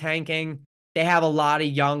actively tanking. They have a lot of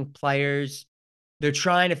young players. They're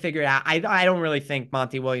trying to figure it out. I don't really think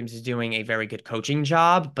Monty Williams is doing a very good coaching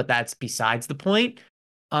job, but that's besides the point.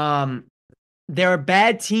 They're a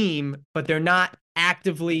bad team, but they're not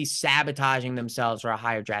actively sabotaging themselves for a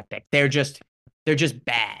higher draft pick. They're just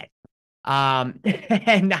bad.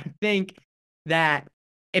 And I think that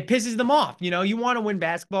it pisses them off. You want to win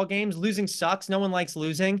basketball games. Losing sucks. No one likes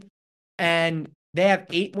losing. And they have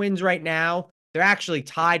 8 wins right now. They're actually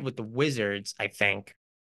tied with the Wizards, I think,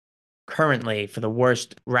 currently for the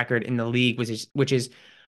worst record in the league, which is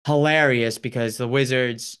hilarious because the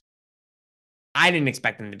Wizards, I didn't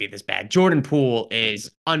expect them to be this bad. Jordan Poole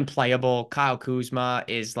is unplayable. Kyle Kuzma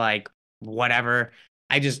is like whatever.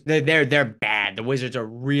 They're bad. The Wizards are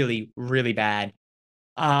really, really bad.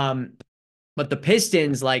 But the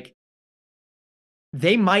Pistons, like,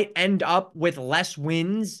 they might end up with less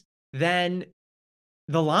wins than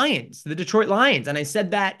the Detroit Lions. And I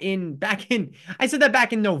said that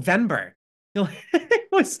back in November. It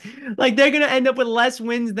was like they're going to end up with less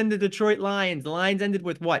wins than the Detroit Lions. The Lions ended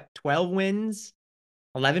with what, 12 wins,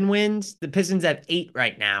 11 wins. The Pistons have 8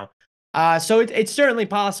 right now. So it's certainly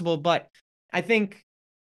possible, but I think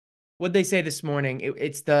what they say this morning,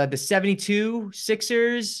 it's the 72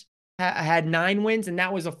 Sixers had 9 wins, and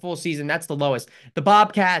that was a full season. That's the lowest. The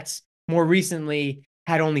Bobcats more recently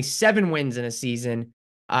had only 7 wins in a season,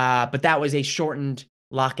 but that was a shortened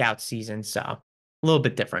lockout season, so a little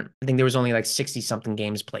bit different. I think there was only like 60 something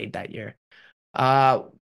games played that year. The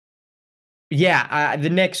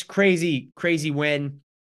Knicks, crazy win,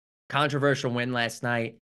 controversial win last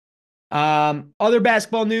night. Other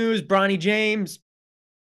basketball news: Bronny James.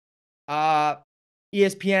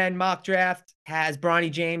 ESPN mock draft has Bronny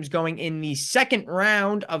James going in the second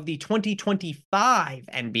round of the 2025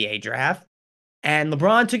 NBA draft, and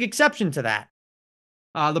LeBron took exception to that.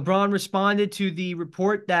 LeBron responded to the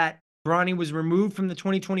report that Bronny was removed from the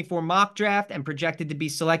 2024 mock draft and projected to be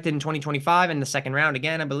selected in 2025 in the second round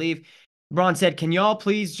again, I believe. LeBron said, "Can y'all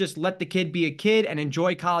please just let the kid be a kid and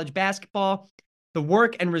enjoy college basketball? The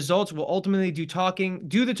work and results will ultimately do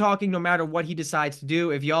the talking no matter what he decides to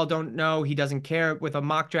do. If y'all don't know, he doesn't care what a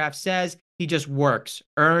mock draft says. He just works.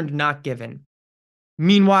 Earned, not given."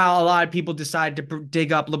 Meanwhile, a lot of people decided to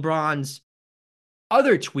dig up LeBron's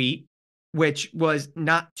other tweet, which was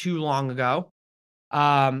not too long ago.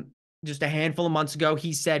 Just a handful of months ago,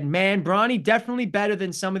 he said, "Man, Bronny definitely better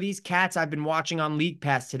than some of these cats I've been watching on League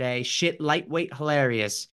Pass today. Shit, lightweight,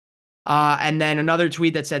 hilarious." And then another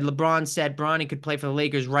tweet that said, "LeBron said Bronny could play for the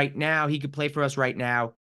Lakers right now. He could play for us right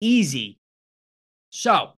now. Easy."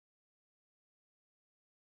 So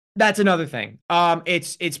that's another thing.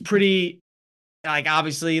 It's pretty, like,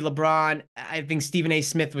 obviously LeBron, I think Stephen A.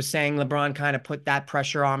 Smith was saying LeBron kind of put that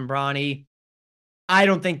pressure on Bronny. I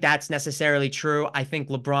don't think that's necessarily true. I think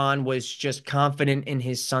LeBron was just confident in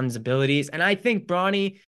his son's abilities. And I think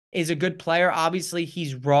Bronny is a good player. Obviously,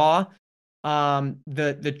 he's raw.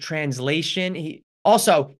 The translation,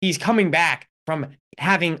 he's coming back from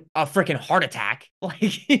having a freaking heart attack.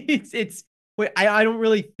 Like, I don't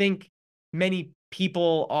really think many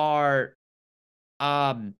people are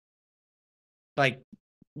like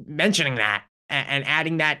mentioning that and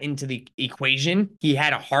adding that into the equation. He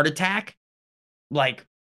had a heart attack like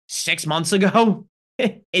 6 months ago.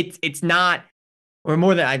 It's not, or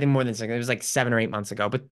more than, I think more than 6. It was like 7 or 8 months ago,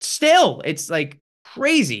 but still, it's like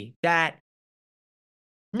crazy that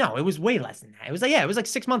no, it was way less than that. It was like, yeah, it was like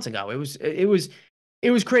 6 months ago. It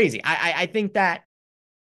was crazy. I think that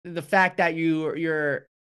the fact that you're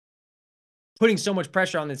putting so much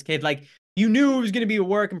pressure on this kid. Like, you knew it was going to be a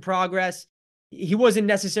work in progress. He wasn't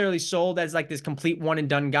necessarily sold as like this complete one and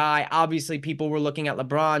done guy. Obviously, people were looking at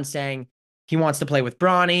LeBron saying he wants to play with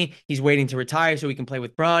Bronny. He's waiting to retire so he can play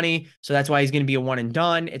with Bronny. So that's why he's going to be a one and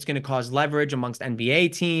done. It's going to cause leverage amongst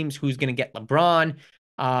NBA teams. Who's going to get LeBron?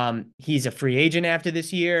 He's a free agent after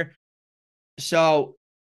this year. So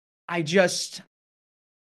I just,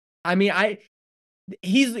 I mean,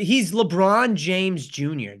 he's LeBron James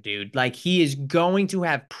Jr., dude. Like, he is going to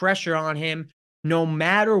have pressure on him no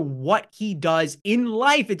matter what he does in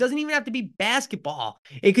life. It doesn't even have to be basketball.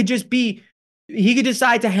 It could just be he could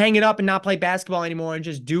decide to hang it up and not play basketball anymore and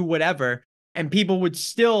just do whatever, and people would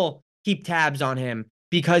still keep tabs on him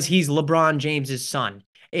because he's LeBron James's son.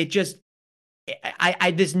 It just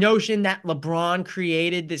I this notion that LeBron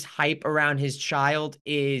created this hype around his child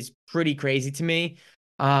is pretty crazy to me.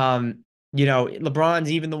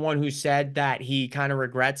 LeBron's even the one who said that he kind of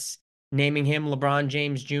regrets naming him LeBron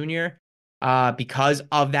James Jr. Because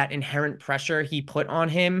of that inherent pressure he put on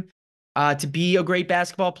him to be a great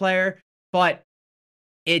basketball player. But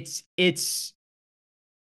it's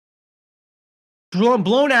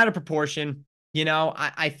blown out of proportion.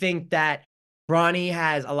 I think that Bronny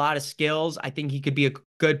has a lot of skills. I think he could be a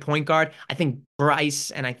good point guard. I think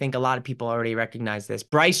Bryce, and I think a lot of people already recognize this,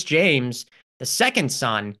 Bryce James, the second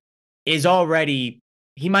son, is already,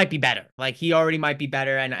 he might be better. Like, he already might be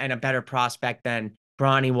better and a better prospect than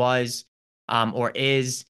Bronny was or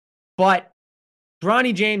is. But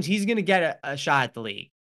Bronny James, he's going to get a shot at the league.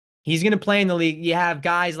 He's going to play in the league. You have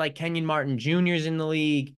guys like Kenyon Martin Jr.'s in the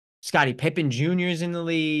league, Scottie Pippen Jr.'s in the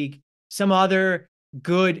league, some other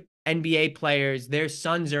good NBA players. Their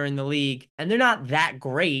sons are in the league, and they're not that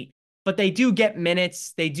great, but they do get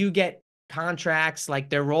minutes. They do get contracts.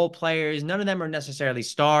 Like, they're role players. None of them are necessarily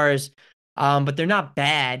stars, but they're not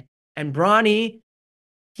bad. And Bronny,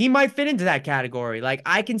 he might fit into that category. Like,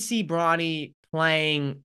 I can see Bronny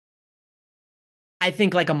playing, I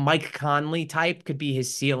think, like a Mike Conley type could be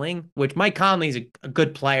his ceiling, which Mike Conley's a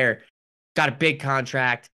good player, got a big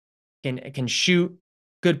contract, can shoot,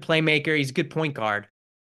 good playmaker. He's a good point guard.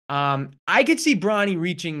 I could see Bronny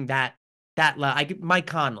reaching that level. Mike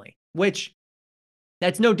Conley, which,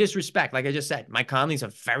 that's no disrespect. Like I just said, Mike Conley's a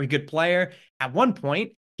very good player. At one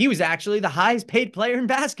point, he was actually the highest paid player in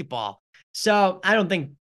basketball. So I don't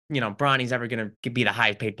think, Bronny's ever going to be the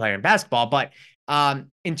highest paid player in basketball. But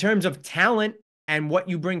in terms of talent and what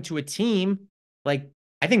you bring to a team, like,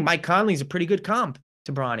 I think Mike Conley's a pretty good comp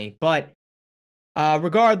to Bronny. But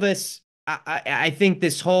regardless, I think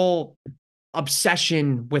this whole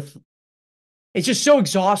obsession with, it's just so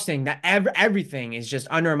exhausting that everything is just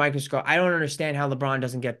under a microscope. I don't understand how LeBron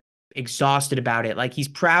doesn't get exhausted about it. Like, he's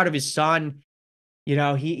proud of his son.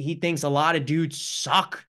 He thinks a lot of dudes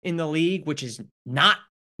suck in the league, which is not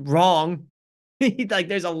wrong. Like,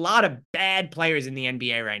 there's a lot of bad players in the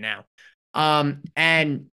NBA right now.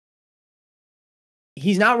 And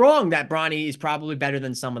he's not wrong that Bronny is probably better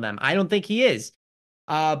than some of them. I don't think he is.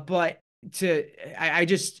 But I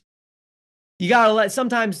just, you gotta let,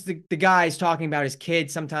 sometimes the guy's talking about his kid,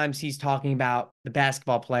 sometimes he's talking about the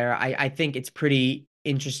basketball player. I think it's pretty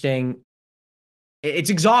interesting. It's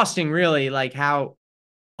exhausting, really, like how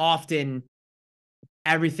often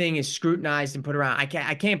everything is scrutinized and put around. I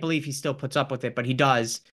can't believe he still puts up with it, but he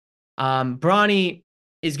does. Bronny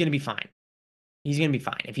is gonna be fine. He's gonna be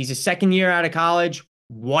fine. If he's a second year out of college,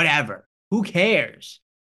 whatever. Who cares?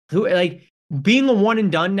 Like, being a one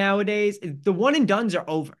and done nowadays, the one and dones are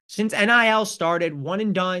over. Since NIL started, one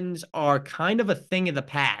and dones are kind of a thing of the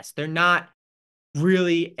past. They're not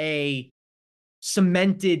really a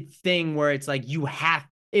cemented thing where it's like you have,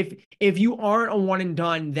 if you aren't a one and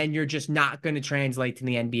done, then you're just not going to translate to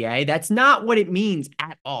the NBA. That's not what it means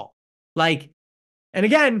at all. Like, and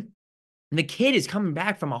again, the kid is coming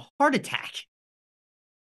back from a heart attack.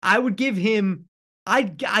 I would give him, I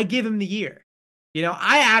give him the year.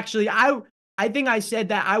 I think I said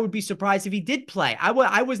that I would be surprised if he did play.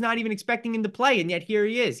 I was not even expecting him to play, and yet here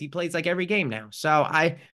he is. He plays like every game now. So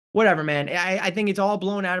whatever, man. I think it's all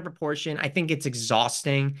blown out of proportion. I think it's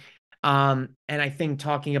exhausting. And I think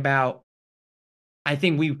talking about, I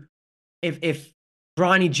think if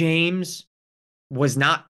Bronny James was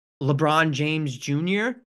not LeBron James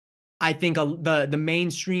Jr., I think the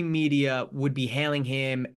mainstream media would be hailing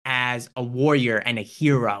him as a warrior and a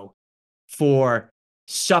hero for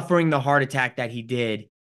suffering the heart attack that he did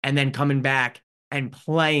and then coming back and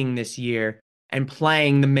playing this year and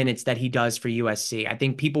playing the minutes that he does for USC. I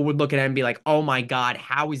think people would look at him and be like, oh my God,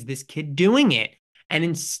 how is this kid doing it? And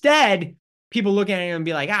instead, people look at him and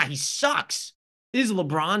be like, he sucks. This is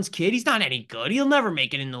LeBron's kid. He's not any good. He'll never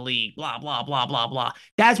make it in the league. Blah, blah, blah, blah, blah.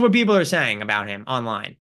 That's what people are saying about him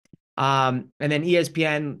online. And then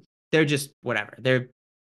ESPN, they're just whatever.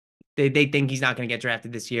 They think he's not going to get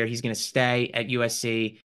drafted this year. He's going to stay at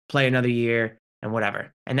USC, play another year, and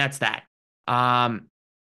whatever. And that's that.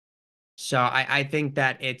 So I think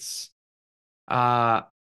that it's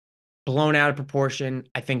blown out of proportion.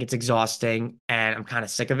 I think it's exhausting, and I'm kind of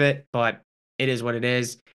sick of it, but it is what it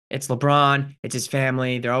is. It's LeBron. It's his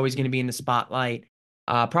family. They're always going to be in the spotlight,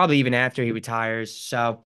 probably even after he retires.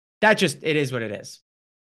 So it is what it is.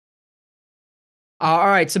 All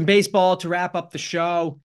right, some baseball to wrap up the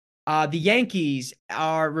show. The Yankees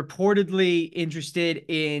are reportedly interested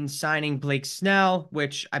in signing Blake Snell,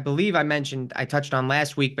 which I believe I touched on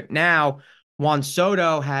last week, but now Juan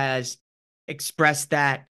Soto has expressed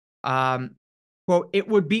that, quote, it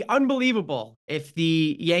would be unbelievable if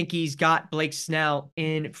the Yankees got Blake Snell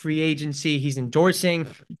in free agency. He's endorsing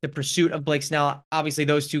the pursuit of Blake Snell. Obviously,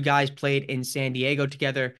 those two guys played in San Diego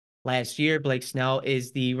together last year. Blake Snell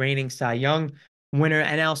is the reigning Cy Young winner,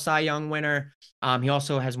 NL Cy Young winner. He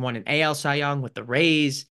also has won an AL Cy Young with the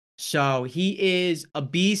Rays. So he is a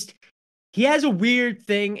beast. He has a weird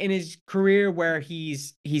thing in his career where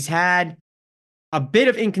he's had a bit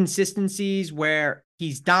of inconsistencies where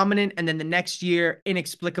he's dominant, and then the next year,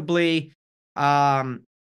 inexplicably,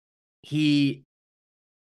 he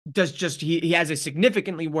has a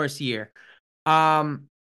significantly worse year. And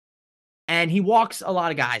he walks a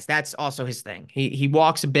lot of guys. That's also his thing. He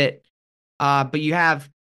walks a bit. But you have,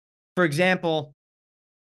 for example,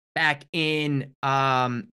 back in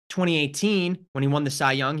 2018, when he won the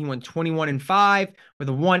Cy Young, he won 21-5 with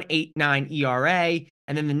a 1.89 ERA.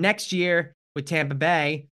 And then the next year with Tampa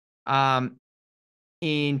Bay,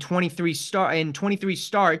 in 23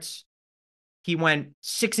 starts, he went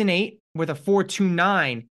 6-8 with a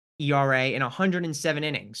 4.29 ERA in 107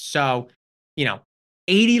 innings. So,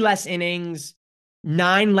 80 less innings,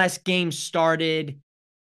 9 less games started,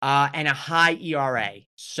 and a high ERA.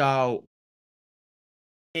 So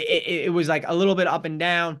it was like a little bit up and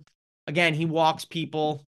down. Again, he walks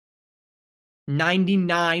people.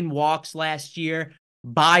 99 walks last year,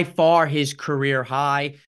 by far his career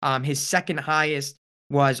high. His second highest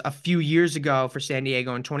was a few years ago for San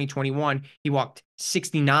Diego in 2021. He walked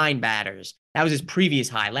 69 batters. That was his previous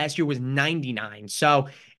high. Last year was 99. So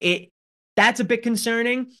that's a bit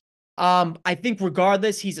concerning. I think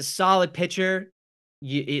regardless, he's a solid pitcher.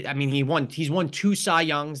 He's won 2 Cy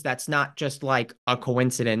Youngs. That's not just like a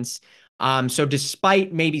coincidence. So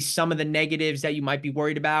despite maybe some of the negatives that you might be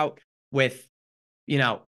worried about with,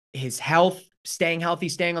 his health, staying healthy,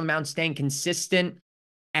 staying on the mound, staying consistent,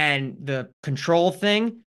 and the control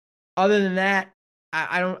thing, other than that,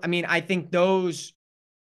 I think those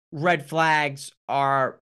red flags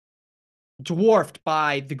are dwarfed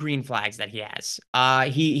by the green flags that he has.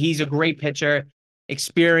 He's a great pitcher,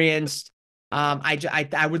 experienced.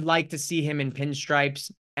 I would like to see him in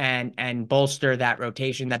pinstripes and bolster that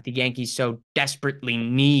rotation that the Yankees so desperately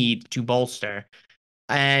need to bolster.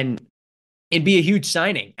 And it'd be a huge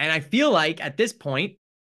signing. And I feel like at this point,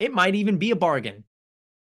 it might even be a bargain.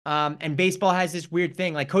 And baseball has this weird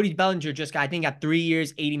thing. Like Cody Bellinger got 3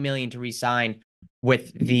 years, $80 million to re-sign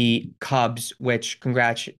with the Cubs, which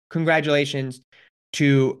congratulations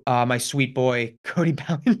to my sweet boy, Cody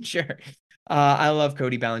Bellinger. I love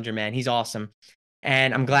Cody Bellinger, man. He's awesome.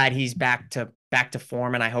 And I'm glad he's back to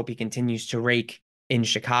form, and I hope he continues to rake in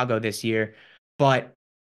Chicago this year. But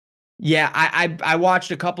yeah, I watched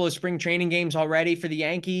a couple of spring training games already for the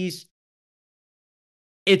Yankees.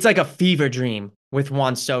 It's like a fever dream with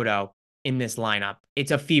Juan Soto in this lineup.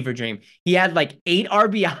 It's a fever dream. He had like 8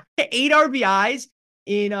 RBIs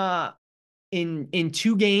in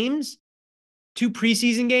 2 games, 2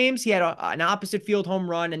 preseason games. He had an opposite field home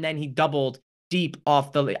run, and then he doubled deep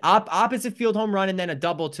off the opposite field home run, and then a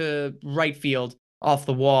double to right field off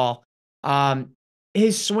the wall.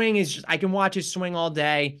 His swing is just, I can watch his swing all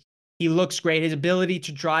day. He looks great. His ability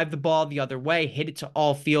to drive the ball the other way, hit it to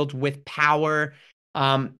all fields with power.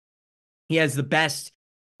 He has the best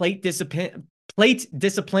plate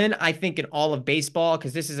discipline, I think, in all of baseball,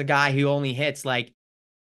 because this is a guy who only hits like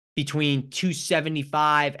between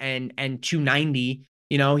 275 and 290.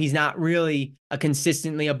 He's not really a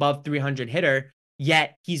consistently above 300 hitter,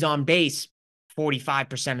 yet he's on base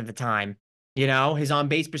 45% of the time. His on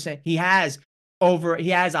base percent, he has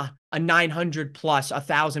a 900 plus,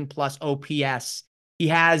 1,000 plus OPS. He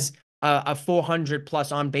has a 400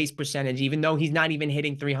 plus on base percentage, even though he's not even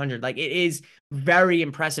hitting 300. Like, it is very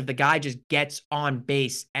impressive. The guy just gets on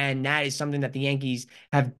base, and that is something that the Yankees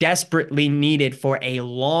have desperately needed for a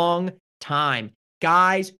long time.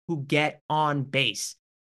 Guys who get on base.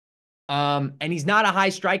 And he's not a high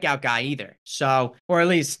strikeout guy either. So, or at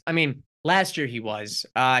least, I mean, last year he was.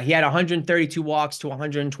 He had 132 walks to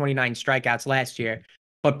 129 strikeouts last year.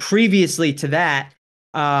 But previously to that,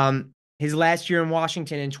 his last year in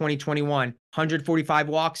Washington in 2021, 145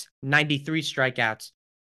 walks, 93 strikeouts.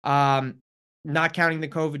 Not counting the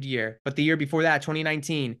COVID year, but the year before that,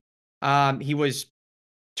 2019, he was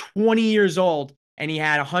 20 years old and he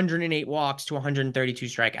had 108 walks to 132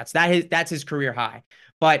 strikeouts. That's his career high.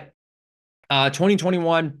 But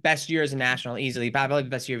 2021, best year as a national, easily. Probably the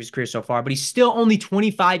best year of his career so far, but he's still only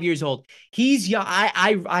 25 years old. He's young.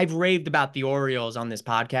 I've raved about the Orioles on this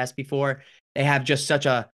podcast before. They have just such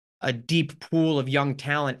a deep pool of young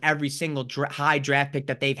talent. Every single high draft pick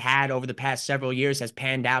that they've had over the past several years has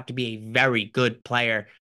panned out to be a very good player.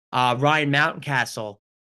 Ryan Mountcastle,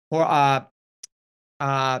 or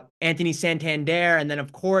Anthony Santander, and then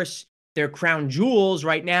of course their crown jewels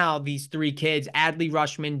right now, these three kids, Adley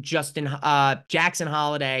Rutschman, Jackson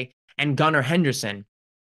Holliday, and Gunnar Henderson.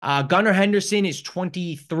 Gunnar Henderson is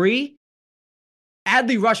 23.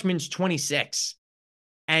 Adley Rutschman's 26.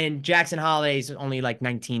 And Jackson Holliday is only like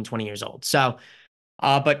 19, 20 years old. So,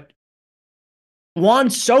 but Juan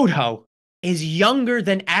Soto is younger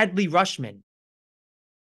than Adley Rutschman.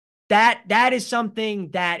 That is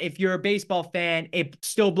something that if you're a baseball fan, it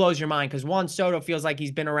still blows your mind, because Juan Soto feels like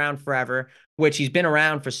he's been around forever, which he's been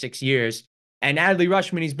around for 6 years. And Adley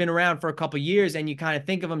Rutschman, he's been around for a couple of years, and you kind of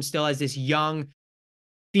think of him still as this young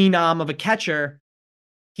phenom of a catcher.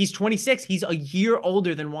 He's 26. He's a year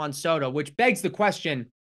older than Juan Soto, which begs the question,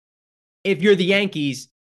 if you're the Yankees,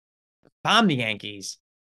 if I'm the Yankees,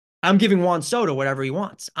 I'm giving Juan Soto whatever he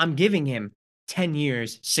wants. I'm giving him 10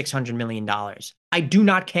 years, $600 million. I do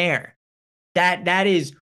not care. That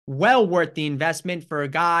is well worth the investment for a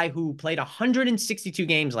guy who played 162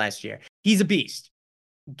 games last year. He's a beast.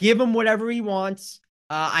 Give him whatever he wants.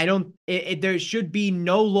 There should be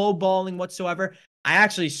no lowballing whatsoever. I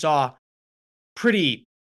actually saw pretty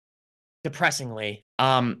depressingly,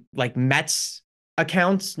 like Mets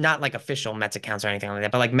accounts, not like official Mets accounts or anything like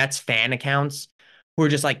that, but like Mets fan accounts who are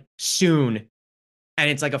just like soon. And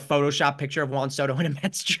it's like a Photoshop picture of Juan Soto in a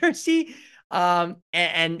Mets jersey. And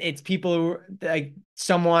it's people who, like,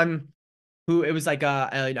 someone who, it was like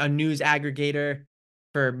a news aggregator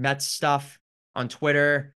for Mets stuff on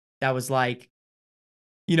Twitter that was like,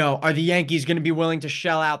 are the Yankees going to be willing to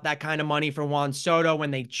shell out that kind of money for Juan Soto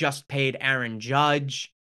when they just paid Aaron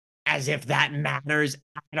Judge? As if that matters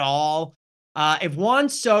at all. If Juan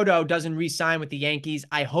Soto doesn't re-sign with the Yankees,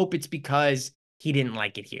 I hope it's because he didn't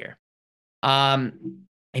like it here.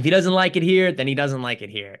 If he doesn't like it here, then he doesn't like it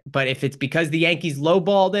here. But if it's because the Yankees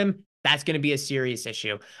lowballed him, that's going to be a serious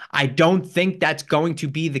issue. I don't think that's going to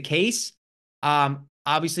be the case.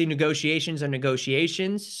 Obviously, negotiations are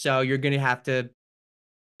negotiations, so you're going to have to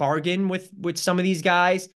bargain with some of these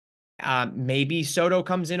guys. Maybe Soto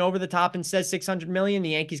comes in over the top and says 600 million. The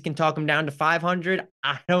Yankees can talk him down to 500.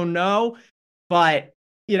 I don't know. But,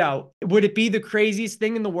 would it be the craziest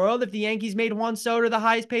thing in the world if the Yankees made Juan Soto the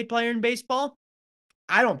highest paid player in baseball?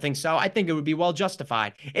 I don't think so. I think it would be well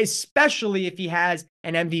justified, especially if he has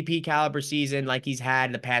an MVP caliber season like he's had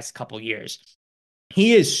in the past couple years.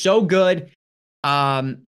 He is so good.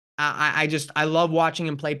 I love watching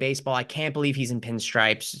him play baseball. I can't believe he's in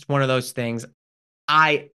pinstripes. It's one of those things.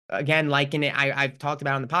 Again, liken it. I've talked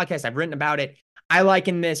about it on the podcast. I've written about it. I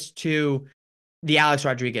liken this to the Alex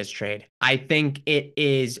Rodriguez trade. I think it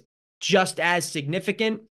is just as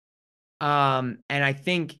significant. And I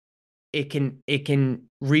think it can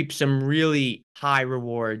reap some really high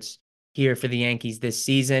rewards here for the Yankees this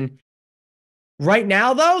season. Right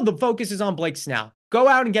now, though, the focus is on Blake Snell. Go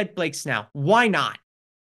out and get Blake Snell. Why not?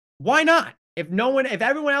 Why not? If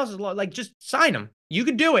everyone else is like, just sign him. You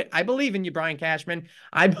could do it. I believe in you, Brian Cashman.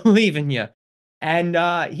 I believe in you.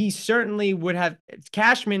 And he certainly would have.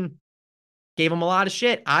 Cashman gave him a lot of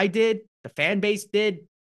shit. I did. The fan base did.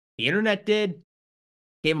 The internet did.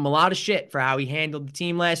 Gave him a lot of shit for how he handled the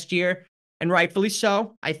team last year. And rightfully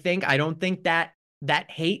so. I don't think that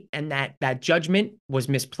hate and that judgment was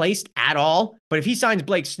misplaced at all. But if he signs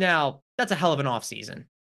Blake Snell, that's a hell of an offseason.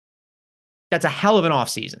 That's a hell of an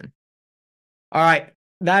offseason. All right.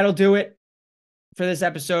 That'll do it for this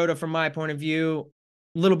episode of From My Point of View.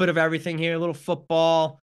 A little bit of everything here, a little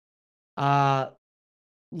football, Uh,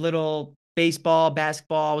 little baseball,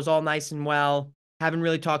 basketball was all nice and well. Haven't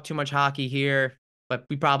really talked too much hockey here, but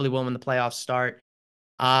we probably will when the playoffs start.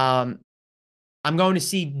 Um, I'm going to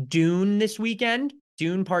see Dune this weekend,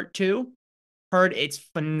 Dune Part 2. Heard it's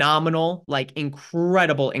phenomenal, like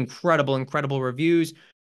incredible, incredible, incredible reviews.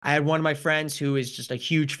 I had one of my friends who is just a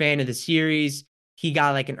huge fan of the series. He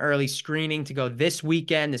got like an early screening to go this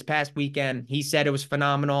weekend, this past weekend. He said it was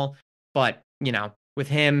phenomenal. But, with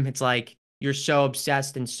him, it's like you're so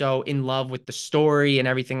obsessed and so in love with the story and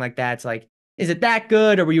everything like that. It's like, is it that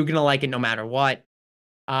good or were you going to like it no matter what?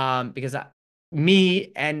 Because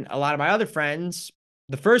me and a lot of my other friends,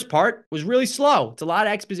 the first part was really slow. It's a lot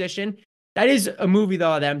of exposition. That is a movie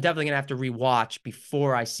though that I'm definitely gonna have to rewatch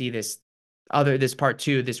before I see this part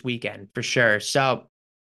two this weekend for sure. So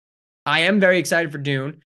I am very excited for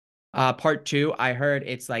Dune. Part two. I heard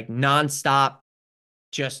it's like nonstop,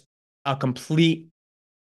 just a complete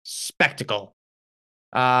spectacle.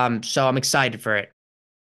 So I'm excited for it.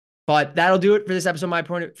 But that'll do it for this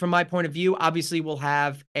episode. From my point of view, obviously we'll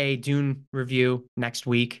have a Dune review next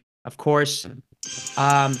week, of course.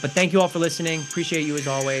 But thank you all for listening. Appreciate you as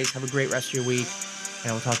always. Have a great rest of your week,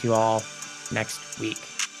 and I will talk to you all next week.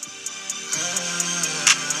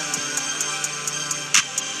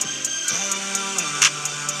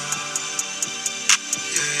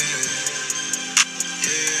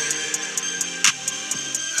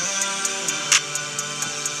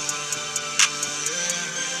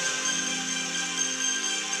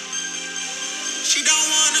 She don't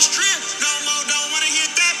want